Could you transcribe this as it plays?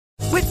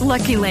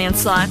Lucky Land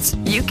Slots,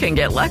 you can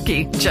get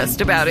lucky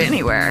just about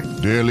anywhere.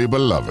 Dearly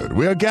beloved,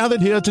 we are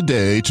gathered here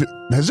today to...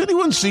 Has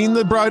anyone seen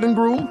the bride and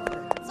groom?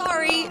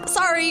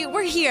 Sorry,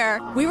 we're here.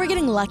 We were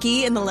getting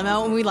lucky in the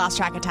limo and we lost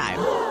track of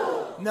time.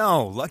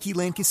 No, Lucky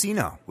Land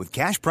Casino, with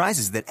cash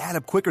prizes that add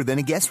up quicker than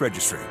a guest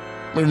registry.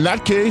 In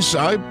that case,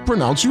 I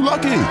pronounce you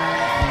lucky.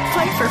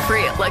 Play for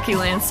free at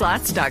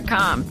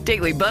LuckyLandSlots.com.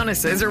 Daily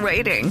bonuses are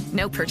waiting.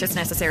 No purchase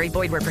necessary.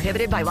 Void where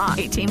prohibited by law.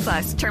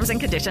 18+. Terms and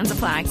conditions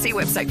apply. See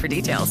website for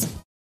details.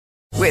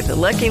 With the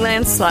Lucky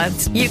Land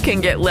Slots, you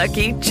can get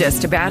lucky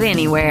just about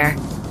anywhere.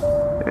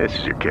 This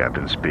is your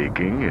captain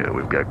speaking.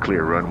 We've got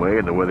clear runway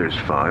and the weather's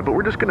fine, but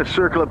we're just going to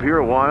circle up here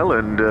a while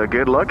and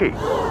get lucky.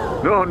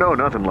 No,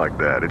 nothing like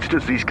that. It's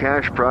just these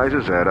cash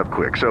prizes add up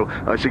quick. So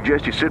I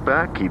suggest you sit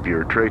back, keep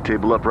your tray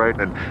table upright,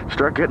 and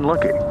start getting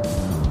lucky.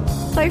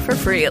 Play for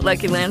free at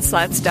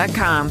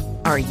LuckyLandSlots.com.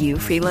 Are you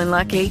feeling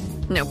lucky?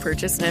 No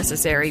purchase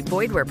necessary.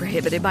 Void where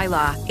prohibited by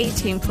law.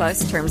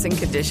 18+ terms and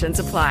conditions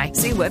apply.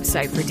 See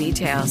website for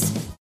details.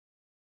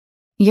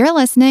 You're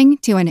listening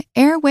to an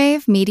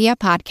Airwave Media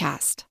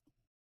Podcast.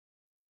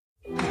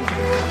 You're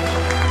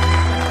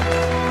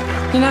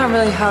not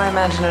really how I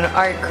imagine an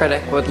art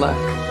critic would look.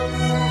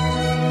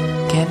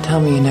 Can't tell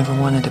me you never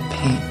wanted to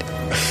paint.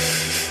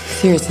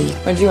 Seriously,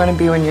 what did you want to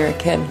be when you were a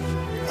kid?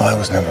 I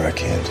was never a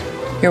kid.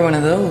 You're one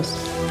of those.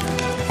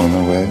 On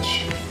the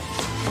wedge?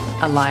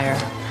 A liar.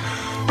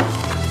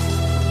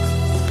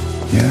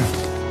 Yeah.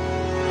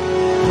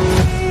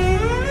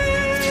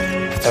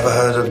 Ever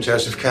heard of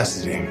Joseph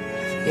Cassidy?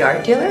 The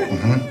art dealer?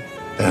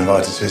 Mm-hmm. Been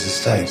invited to his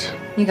estate.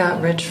 You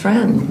got rich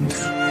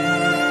friends.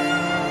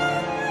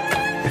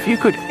 If you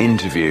could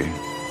interview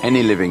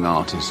any living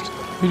artist,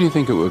 who do you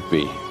think it would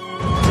be?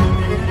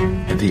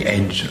 At the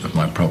edge of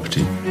my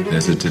property,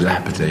 there's a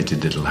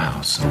dilapidated little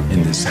house.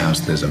 In this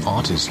house, there's an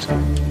artist.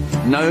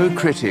 No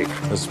critic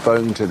has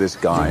spoken to this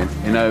guy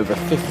in over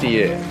 50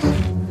 years.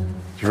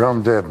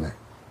 Jerome Debney.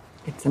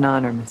 It's an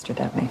honor, Mr.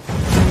 Debney.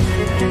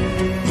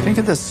 Think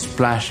of the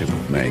splash it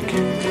would make.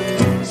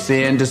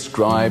 See and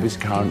describe his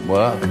current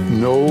work.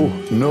 No.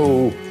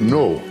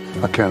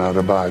 I cannot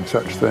abide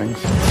such things.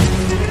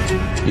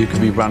 You could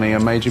be running a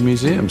major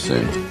museum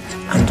soon.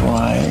 And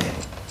why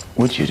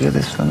would you do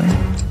this for me?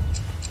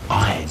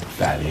 I'd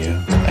value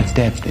a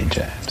Debney,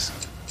 James.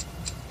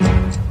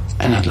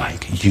 And I'd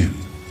like you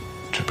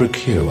to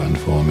procure one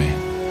for me.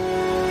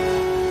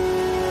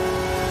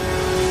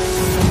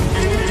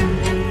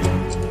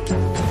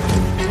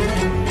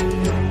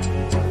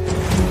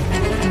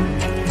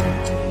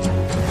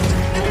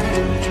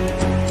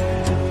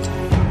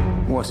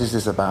 What is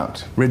this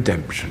about?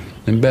 Redemption,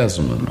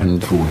 embezzlement,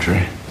 and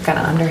forgery. Kind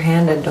of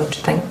underhanded, don't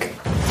you think?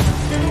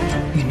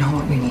 You know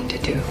what we need to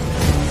do.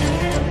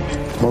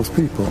 Most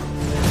people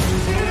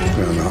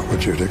are not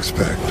what you'd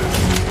expect.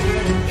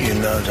 You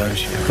know, don't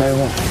you? They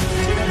won't.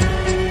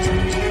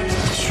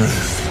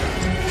 Truth.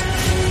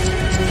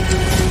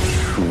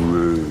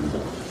 True.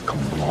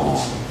 Come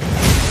on.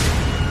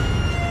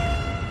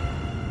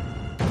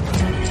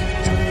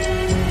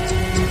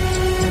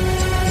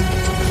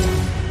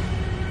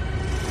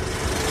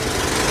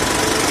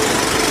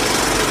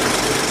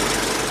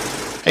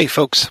 Hey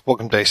folks,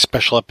 welcome to a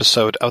special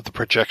episode of the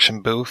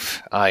Projection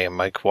Booth. I am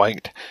Mike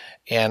White,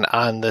 and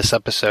on this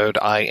episode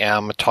I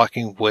am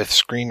talking with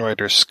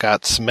screenwriter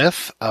Scott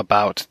Smith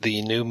about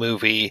the new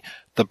movie,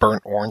 The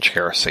Burnt Orange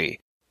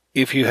Heresy.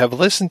 If you have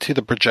listened to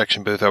the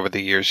Projection Booth over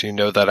the years, you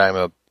know that I'm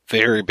a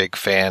very big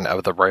fan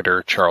of the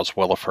writer Charles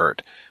Willeford.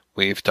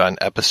 We've done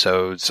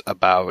episodes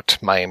about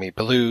Miami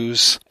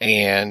Blues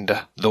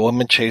and The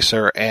Woman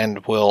Chaser,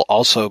 and we'll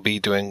also be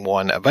doing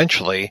one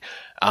eventually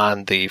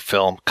on the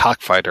film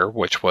Cockfighter,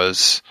 which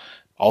was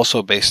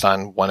also based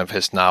on one of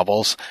his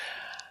novels.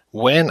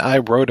 When I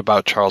wrote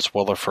about Charles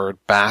Willeford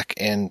back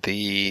in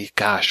the,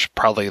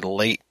 probably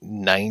late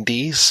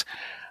 90s,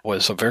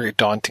 was a very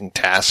daunting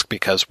task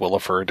because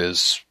Willeford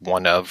is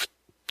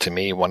to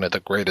me, one of the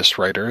greatest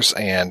writers,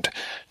 and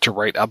to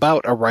write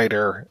about a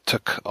writer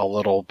took a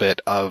little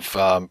bit of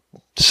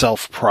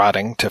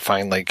self-prodding to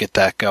finally get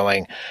that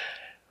going.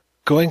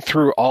 Going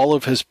through all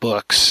of his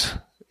books,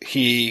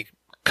 he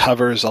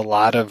covers a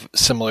lot of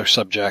similar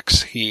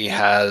subjects. He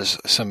has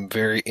some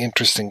very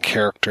interesting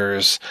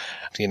characters.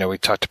 You know, we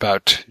talked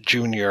about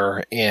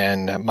Junior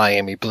in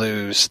Miami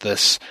Blues,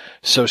 this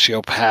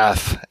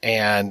sociopath,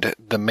 and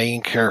the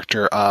main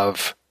character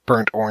of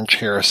Burnt Orange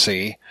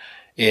Heresy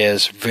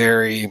is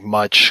very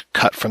much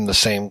cut from the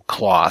same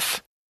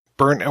cloth.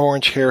 Burnt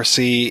Orange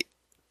Heresy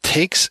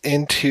takes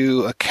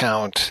into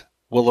account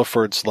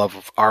Willeford's love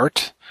of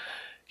art.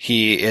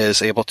 He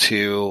is able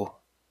to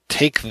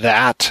take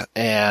that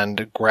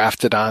and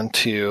graft it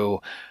onto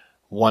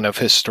one of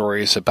his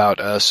stories about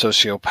a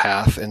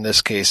sociopath. In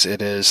this case,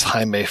 it is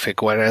Jaime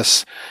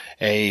Figueres,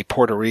 a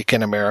Puerto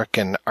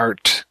Rican-American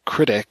art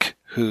critic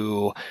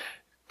who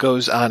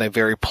goes on a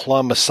very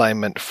plum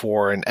assignment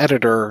for an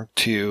editor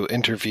to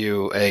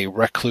interview a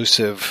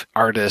reclusive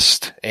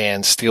artist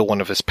and steal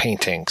one of his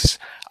paintings.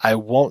 I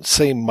won't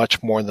say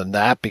much more than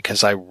that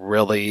because I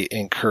really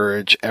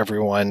encourage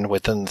everyone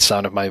within the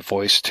sound of my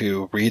voice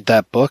to read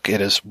that book.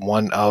 It is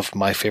one of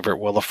my favorite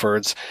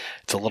Willefords.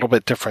 It's a little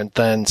bit different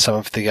than some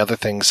of the other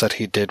things that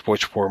he did,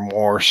 which were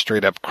more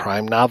straight up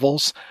crime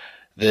novels.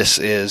 This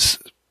is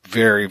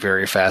very,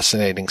 very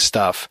fascinating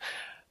stuff.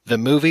 The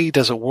movie,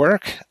 does it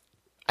work?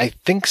 I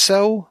think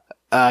so.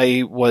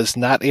 I was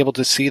not able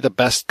to see the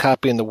best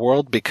copy in the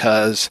world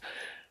because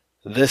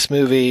this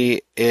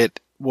movie, it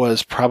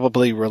was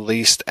probably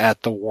released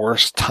at the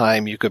worst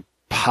time you could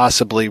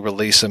possibly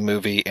release a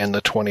movie in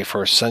the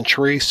 21st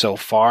century so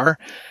far.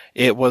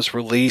 It was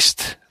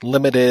released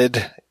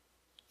limited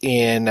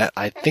in,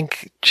 I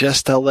think,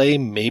 just LA,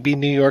 maybe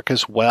New York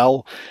as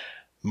well,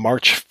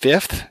 March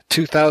 5th,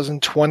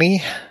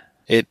 2020.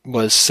 It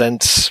was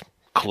since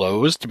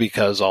closed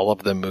because all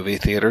of the movie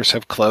theaters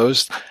have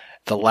closed.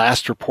 The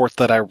last report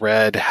that I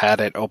read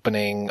had it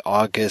opening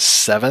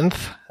August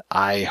 7th.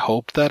 I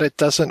hope that it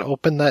doesn't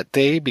open that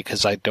day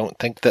because I don't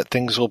think that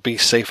things will be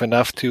safe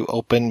enough to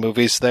open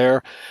movies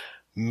there.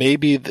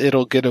 Maybe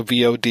it'll get a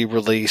VOD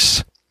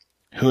release.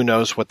 Who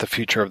knows what the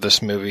future of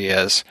this movie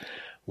is.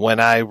 When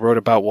I wrote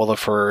about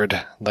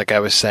Willeford, like I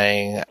was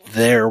saying,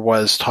 there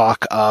was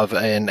talk of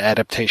an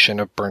adaptation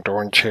of Burnt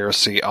Orange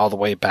Heresy all the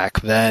way back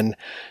then.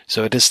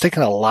 So it has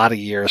taken a lot of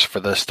years for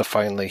this to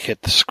finally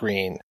hit the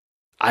screen.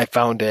 I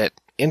found it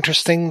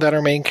interesting that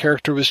our main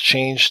character was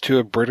changed to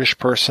a British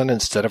person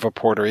instead of a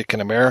Puerto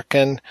Rican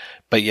American,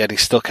 but yet he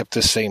still kept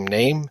the same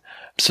name.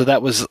 So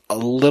that was a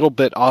little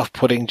bit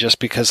off-putting just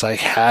because I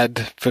had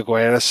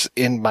Figueres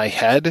in my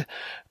head,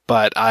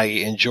 but I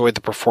enjoyed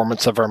the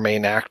performance of our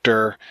main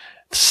actor.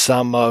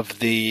 Some of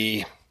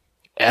the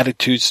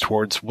attitudes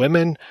towards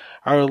women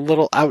are a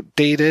little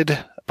outdated,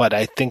 but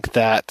I think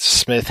that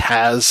Smith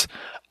has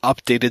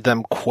updated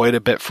them quite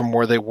a bit from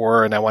where they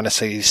were, and I want to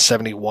say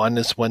 71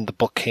 is when the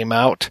book came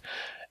out.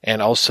 And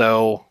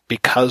also,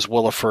 because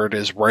Willeford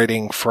is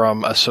writing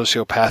from a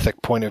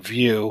sociopathic point of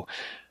view,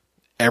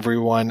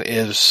 everyone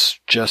is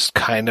just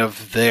kind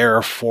of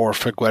there for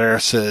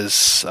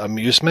Figueres'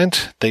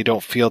 amusement. They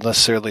don't feel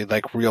necessarily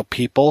like real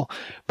people,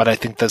 but I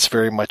think that's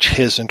very much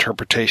his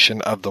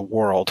interpretation of the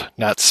world,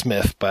 not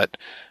Smith, but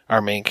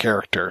our main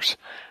characters.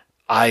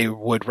 I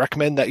would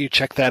recommend that you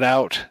check that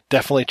out.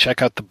 Definitely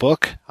check out the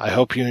book. I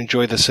hope you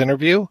enjoy this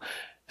interview.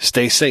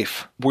 Stay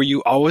safe. Were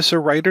you always a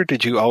writer?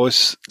 Did you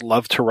always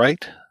love to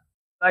write?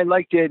 I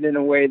liked it in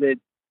a way that,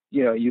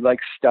 you like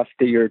stuff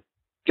that you're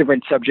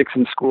different subjects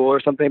in school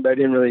or something, but I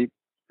didn't really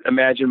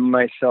imagine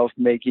myself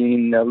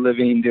making a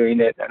living doing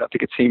it. I don't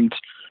think it seemed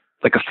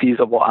like a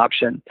feasible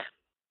option.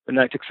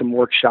 And I took some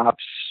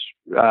workshops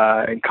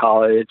in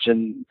college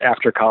and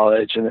after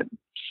college, and it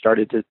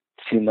started to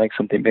seem like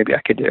something maybe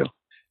I could do.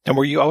 And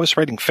were you always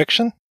writing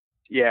fiction?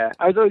 Yeah,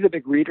 I was always a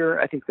big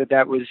reader. I think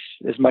that was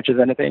as much as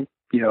anything.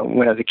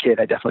 When I was a kid,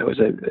 I definitely was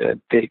a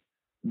big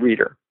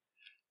reader.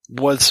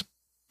 Was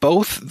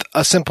both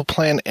A Simple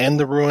Plan and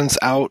The Ruins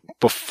out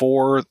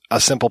before A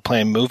Simple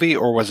Plan movie,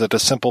 or was it A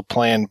Simple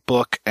Plan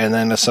book and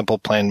then A Simple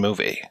Plan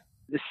movie?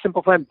 The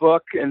Simple Plan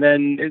book, and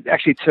then it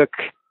actually took,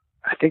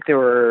 I think there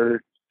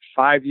were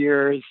 5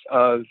 years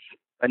of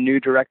a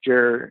new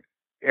director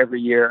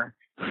every year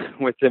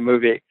with the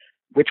movie,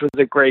 which was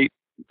a great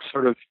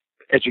sort of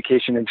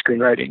education in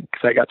screenwriting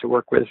because I got to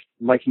work with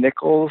Mike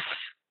Nichols,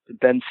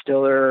 Ben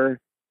Stiller,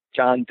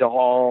 John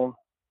Dahl,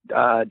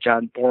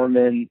 John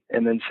Borman,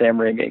 and then Sam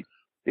Raimi.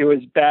 It was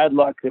bad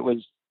luck. It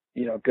was,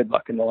 good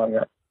luck in the long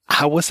run.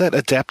 How was that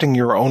adapting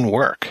your own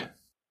work?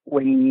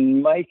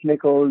 When Mike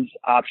Nichols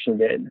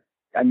optioned it,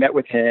 I met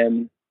with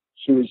him.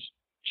 He was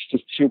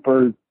just a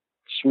super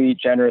sweet,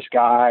 generous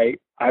guy.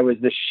 I was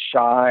this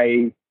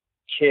shy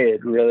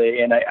kid,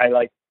 really, and I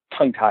like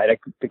tongue-tied. I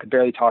could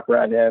barely talk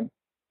around him.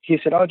 He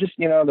said, just,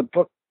 the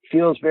book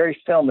feels very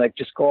filmic.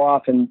 Just go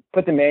off and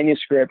put the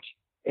manuscript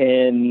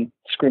in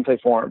screenplay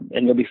form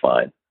and you'll be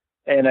fine.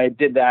 And I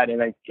did that,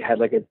 and I had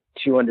like a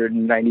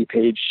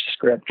 290-page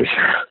script or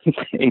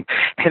something.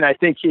 And I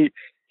think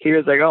he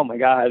was like, oh my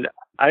God,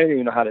 I don't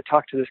even know how to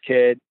talk to this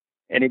kid.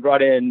 And he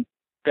brought in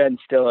Ben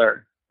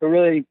Stiller, who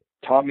really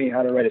taught me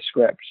how to write a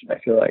script. I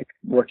feel like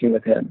working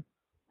with him,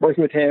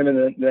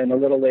 and then a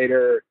little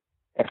later,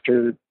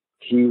 after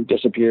he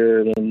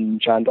disappeared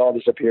and John Dahl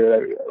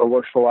disappeared, I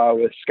worked for a while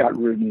with Scott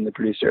Rudin, the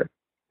producer,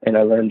 and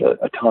I learned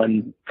a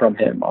ton from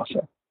him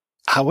also.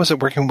 How was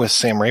it working with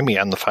Sam Raimi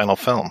on the final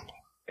film?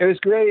 It was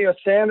great.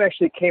 Sam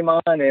actually came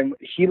on, and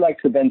he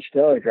liked the Ben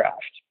Stiller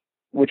draft,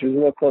 which was a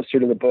little closer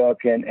to the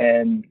book,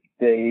 and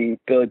the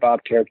Billy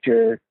Bob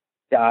character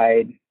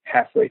died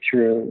halfway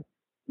through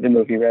the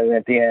movie rather than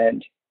at the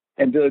end.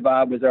 And Billy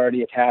Bob was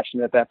already attached,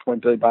 and at that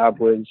point, Billy Bob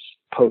was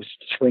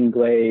post-Swing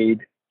Blade.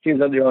 He was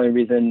the only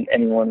reason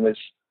anyone was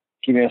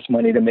giving us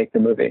money to make the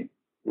movie.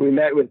 We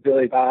met with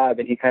Billy Bob,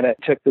 and he kind of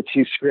took the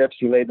two scripts,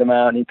 he laid them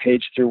out, and he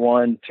paged through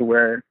one to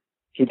where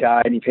he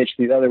died, and he paged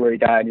through the other where he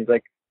died. And he's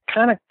like,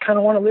 kind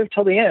of want to live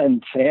till the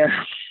end, Sam.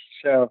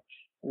 So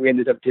we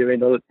ended up doing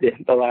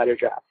the latter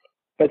draft.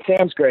 But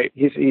Sam's great.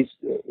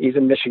 He's a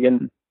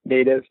Michigan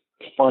native.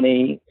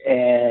 funny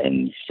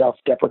and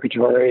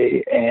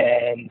self-deprecatory,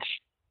 and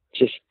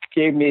just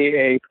gave me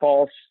a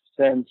false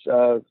sense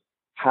of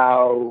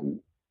how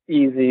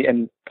easy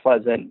and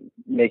pleasant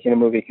making a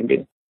movie can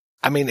be.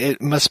 I mean,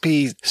 it must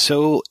be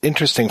so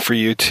interesting for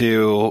you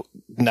to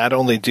not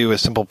only do a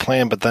simple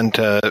plan, but then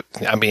to,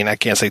 I mean, I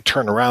can't say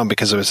turn around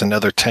because it was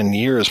another 10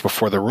 years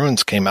before The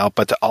Ruins came out,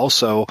 but to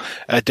also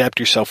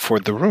adapt yourself for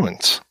The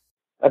Ruins.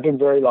 I've been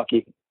very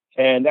lucky.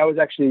 And that was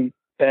actually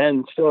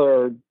Ben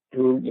Stiller,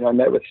 who, I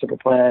met with Simple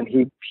Plan.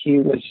 He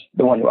was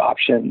the one who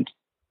optioned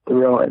The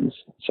Ruins.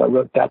 So I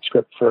wrote that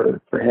script for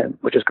him,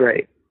 which is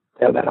great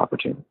to have that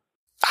opportunity.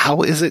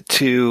 How is it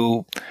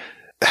to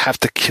have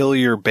to kill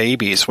your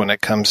babies when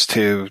it comes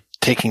to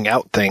taking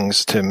out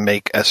things to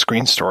make a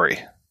screen story?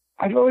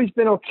 I've always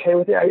been okay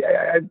with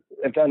it.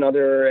 I've done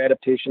other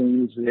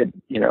adaptations that,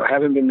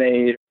 haven't been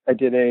made. I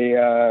did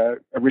a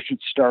Richard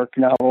Stark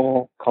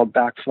novel called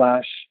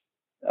Backflash,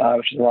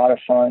 which is a lot of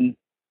fun.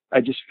 I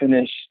just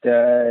finished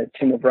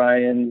Tim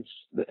O'Brien's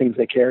The Things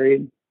They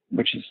Carried,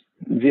 which is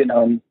a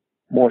Vietnam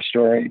War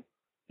story.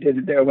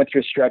 I went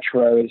through a stretch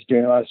where I was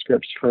doing a lot of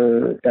scripts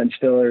for Ben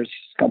Stiller's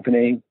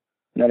company,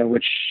 none of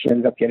which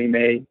ended up getting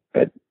made,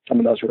 but some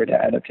of those were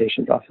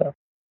adaptations also.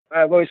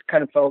 I've always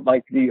kind of felt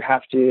like you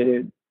have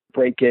to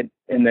break it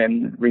and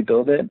then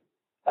rebuild it.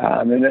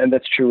 And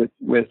that's true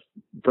with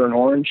Burnt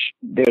Orange.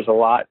 There's a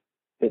lot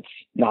that's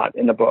not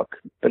in the book,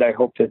 but I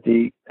hope that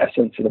the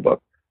essence of the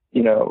book,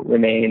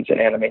 remains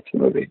and animates the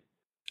movie.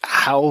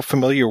 How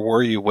familiar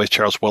were you with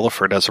Charles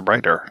Willeford as a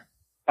writer?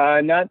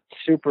 Not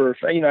super.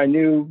 I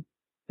knew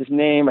his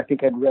name. I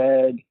think I'd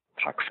read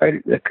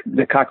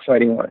the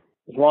cockfighting one.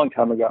 It was a long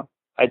time ago.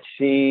 I'd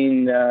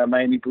seen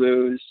Miami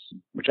Blues,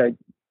 which I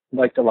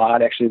liked a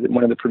lot. Actually,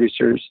 one of the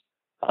producers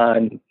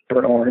on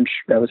Burnt Orange,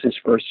 that was his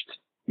first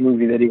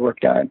movie that he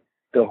worked on,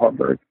 Bill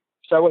Horberg.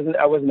 So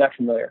I wasn't that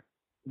familiar,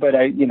 but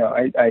I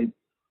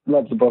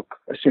loved the book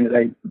as soon as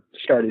I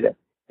started it.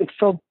 It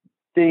felt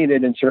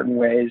dated in certain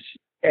ways,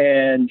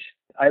 and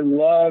I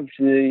loved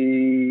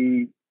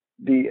the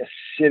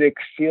acidic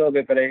feel of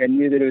it, but I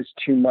knew that it was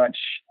too much.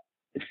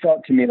 It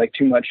felt to me like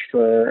too much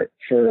for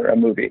a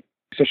movie,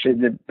 especially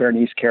the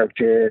Bernice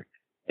character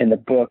in the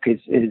book is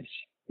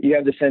you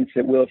have the sense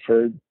that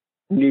Willeford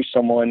knew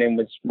someone and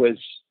was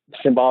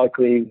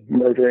symbolically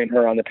murdering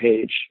her on the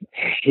page.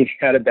 He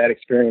had a bad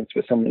experience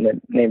with someone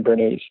named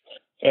Bernice.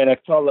 And I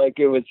felt like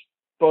it was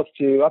both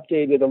to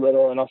update it a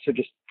little and also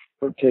just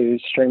to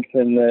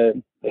strengthen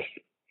the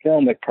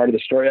filmic part of the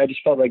story. I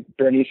just felt like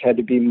Bernice had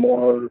to be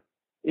more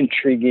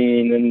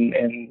intriguing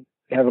and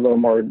have a little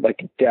more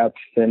like depth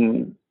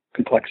and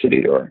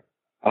complexity to her.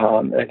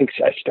 I think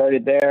I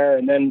started there,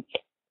 and then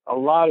a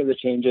lot of the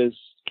changes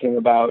came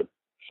about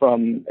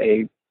from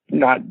a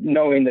not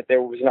knowing that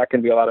there was not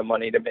going to be a lot of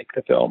money to make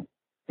the film.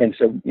 And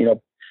so,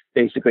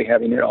 basically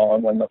having it all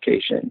in one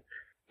location,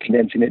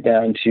 condensing it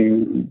down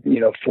to,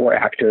 4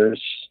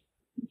 actors.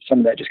 Some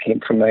of that just came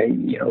from a,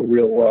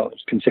 real world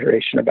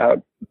consideration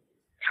about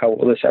how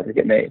will this ever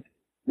get made,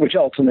 which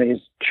ultimately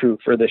is true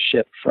for the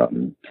ship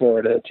from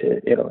Florida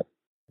to Italy.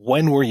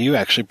 When were you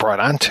actually brought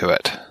onto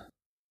it?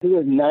 It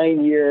was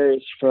 9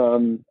 years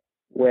from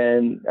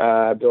when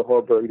Bill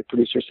Horberg, the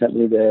producer, sent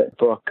me the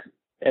book.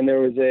 And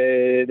there's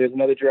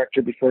another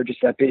director before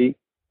Giuseppe,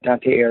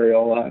 Dante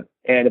Areola.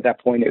 And at that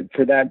point,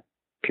 for that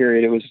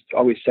period, it was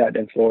always set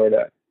in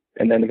Florida.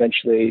 And then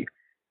eventually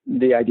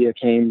the idea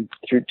came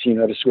through,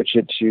 to switch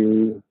it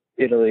to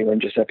Italy when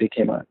Giuseppe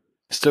came on.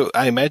 So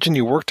I imagine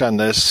you worked on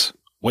this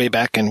way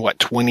back in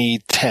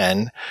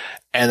 2010,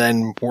 and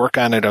then work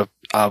on it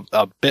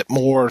a bit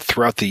more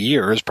throughout the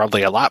years,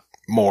 probably a lot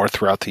more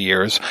throughout the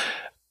years.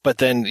 But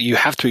then you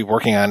have to be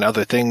working on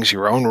other things,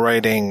 your own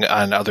writing,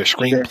 on other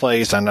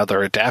screenplays, on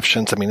other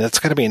adaptions. I mean, that's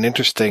going to be an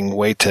interesting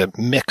way to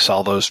mix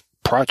all those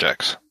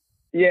projects.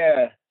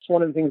 Yeah. It's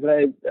one of the things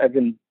that I've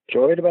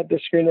enjoyed about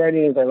this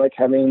screenwriting is I like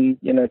having,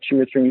 2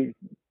 or 3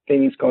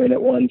 things going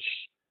at once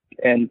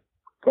and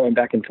going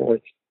back and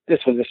forth. This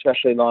was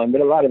especially long, but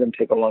a lot of them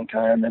take a long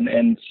time.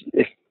 And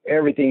if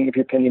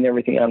you're pinning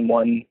everything on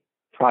one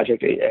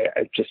project,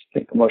 I just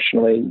think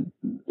emotionally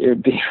it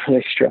would be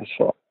really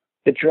stressful.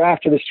 The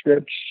draft of the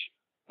script,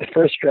 the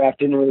first draft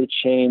didn't really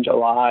change a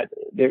lot.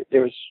 There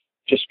was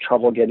just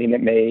trouble getting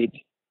it made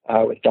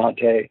with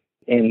Dante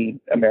in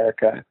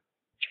America.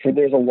 So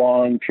there's a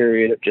long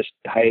period of just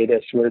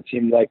hiatus where it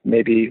seemed like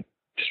maybe it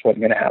just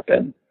wasn't going to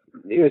happen.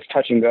 It was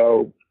touch and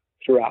go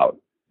throughout,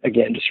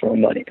 again, just from a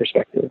money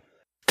perspective.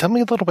 Tell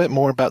me a little bit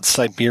more about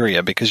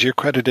Siberia, because you're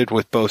credited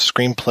with both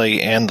screenplay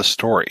and the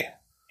story.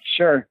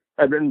 Sure.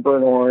 I've written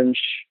Burnt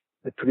Orange.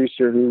 The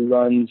producer who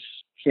runs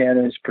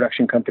Keanu's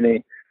production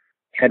company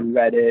had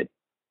read it.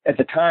 At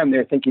the time, they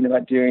were thinking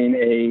about doing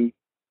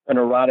an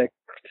erotic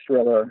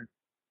thriller,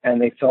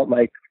 and they felt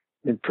like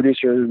the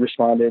producer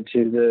responded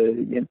to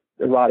the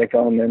erotic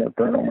element of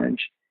Burnt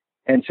Orange.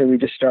 And so we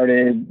just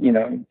started,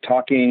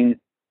 talking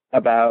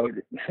about,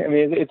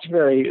 it's a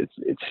very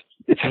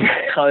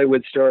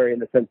Hollywood story in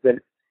the sense that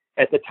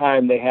at the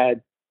time they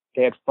had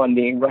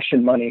funding,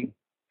 Russian money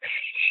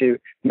to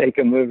make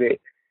a movie.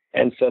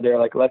 And so they're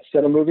like, let's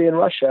set a movie in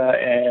Russia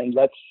and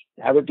let's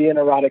have it be an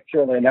erotic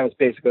thriller. And that was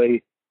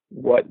basically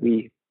what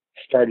we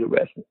started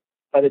with.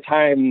 By the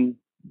time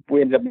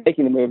we ended up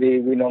making the movie,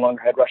 we no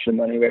longer had Russian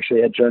money. We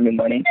actually had German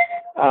money.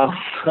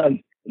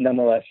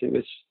 Nonetheless, it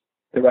was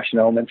the Russian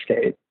element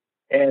stayed.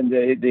 And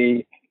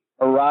the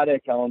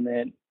erotic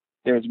element,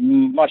 there was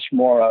much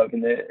more of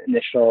in the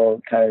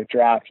initial kind of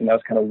draft, and that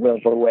was kind of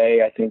whittled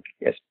away, I think,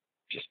 as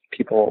just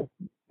people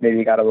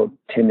maybe got a little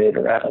timid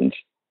around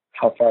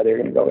how far they were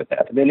going to go with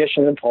that. But the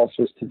initial impulse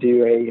was to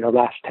do a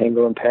Last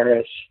Tango in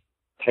Paris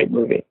type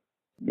movie.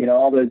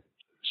 All the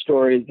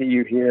stories that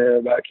you hear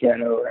about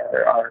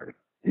Keanu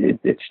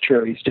it's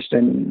true. He's just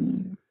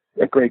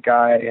a great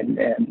guy, and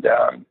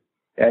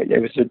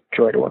it was a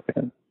joy to work with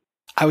him.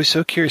 I was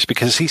so curious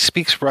because he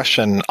speaks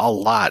Russian a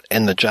lot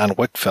in the John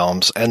Wick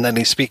films, and then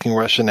he's speaking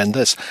Russian in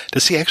this.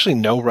 Does he actually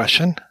know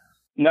Russian?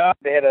 No,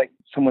 they had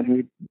someone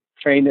who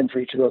trained him for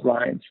each of those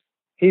lines.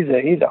 He's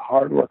a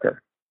hard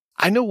worker.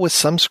 I know with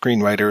some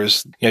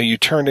screenwriters, you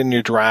turn in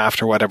your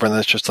draft or whatever, and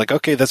it's just like,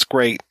 okay, that's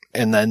great,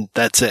 and then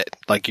that's it.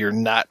 Like, you're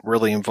not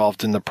really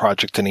involved in the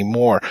project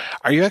anymore.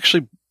 Are you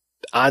actually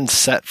on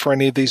set for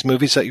any of these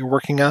movies that you're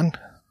working on?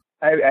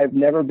 I've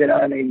never been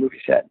on a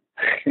movie set.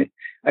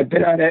 I've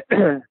been on it.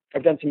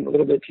 I've done a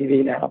little bit of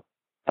TV now.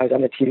 I was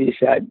on a TV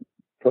set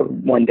for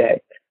one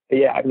day. But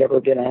yeah, I've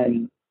never been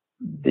on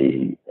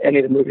any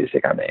of the movies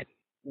that got made.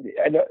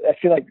 I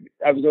feel like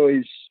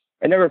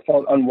I never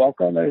felt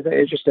unwelcome.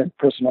 It's just a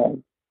personal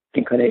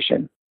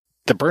inclination.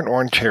 The Burnt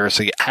Orange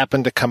Heresy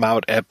happened to come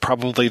out at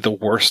probably the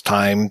worst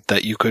time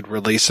that you could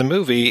release a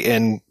movie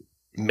in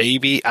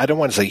maybe, I don't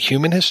want to say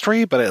human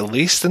history, but at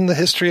least in the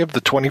history of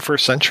the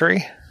 21st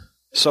century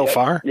so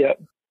far. Yeah,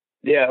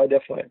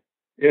 definitely.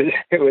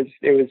 It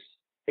was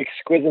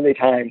exquisitely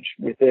timed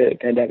with the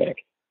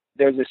pandemic.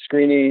 There was a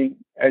screening.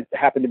 I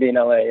happened to be in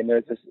LA, and there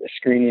was a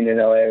screening in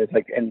LA. It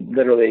was and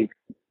literally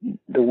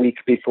the week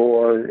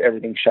before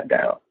everything shut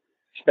down.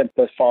 Spent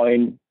the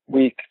following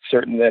week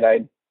certain that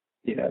I'd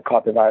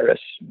caught the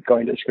virus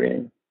going to the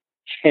screening.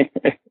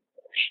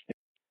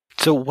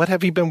 So, what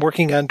have you been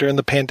working on during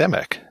the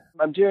pandemic?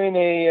 I'm doing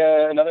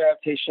another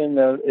adaptation.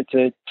 It's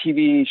a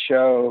TV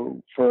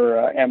show for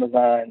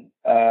Amazon.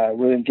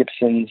 William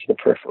Gibson's The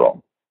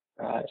Peripheral.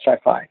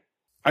 Sci-fi.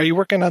 Are you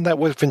working on that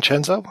with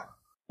Vincenzo?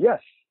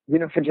 Yes. You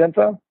know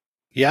Vincenzo?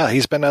 Yeah,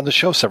 he's been on the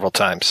show several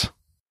times.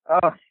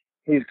 Oh,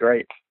 he's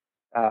great.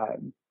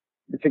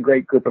 It's a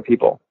great group of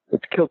people.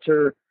 It's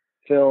Kilter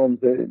Films,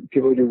 the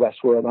people who do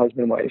Westworld,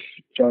 husband and wife,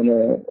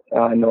 Jonah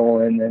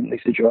Nolan and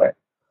Lisa Joy.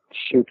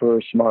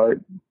 Super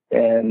smart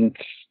and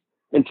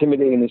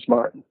intimidatingly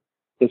smart.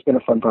 It's been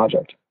a fun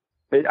project.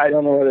 But I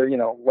don't know whether,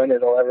 when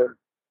it'll ever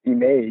be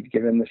made,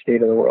 given the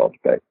state of the world,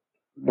 but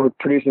we're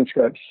producing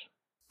scripts.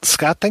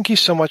 Scott, thank you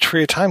so much for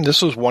your time.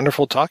 This was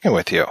wonderful talking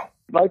with you.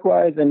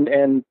 Likewise,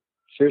 and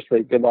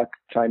seriously, good luck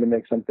trying to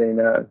make something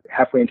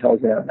halfway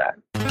intelligent out of that.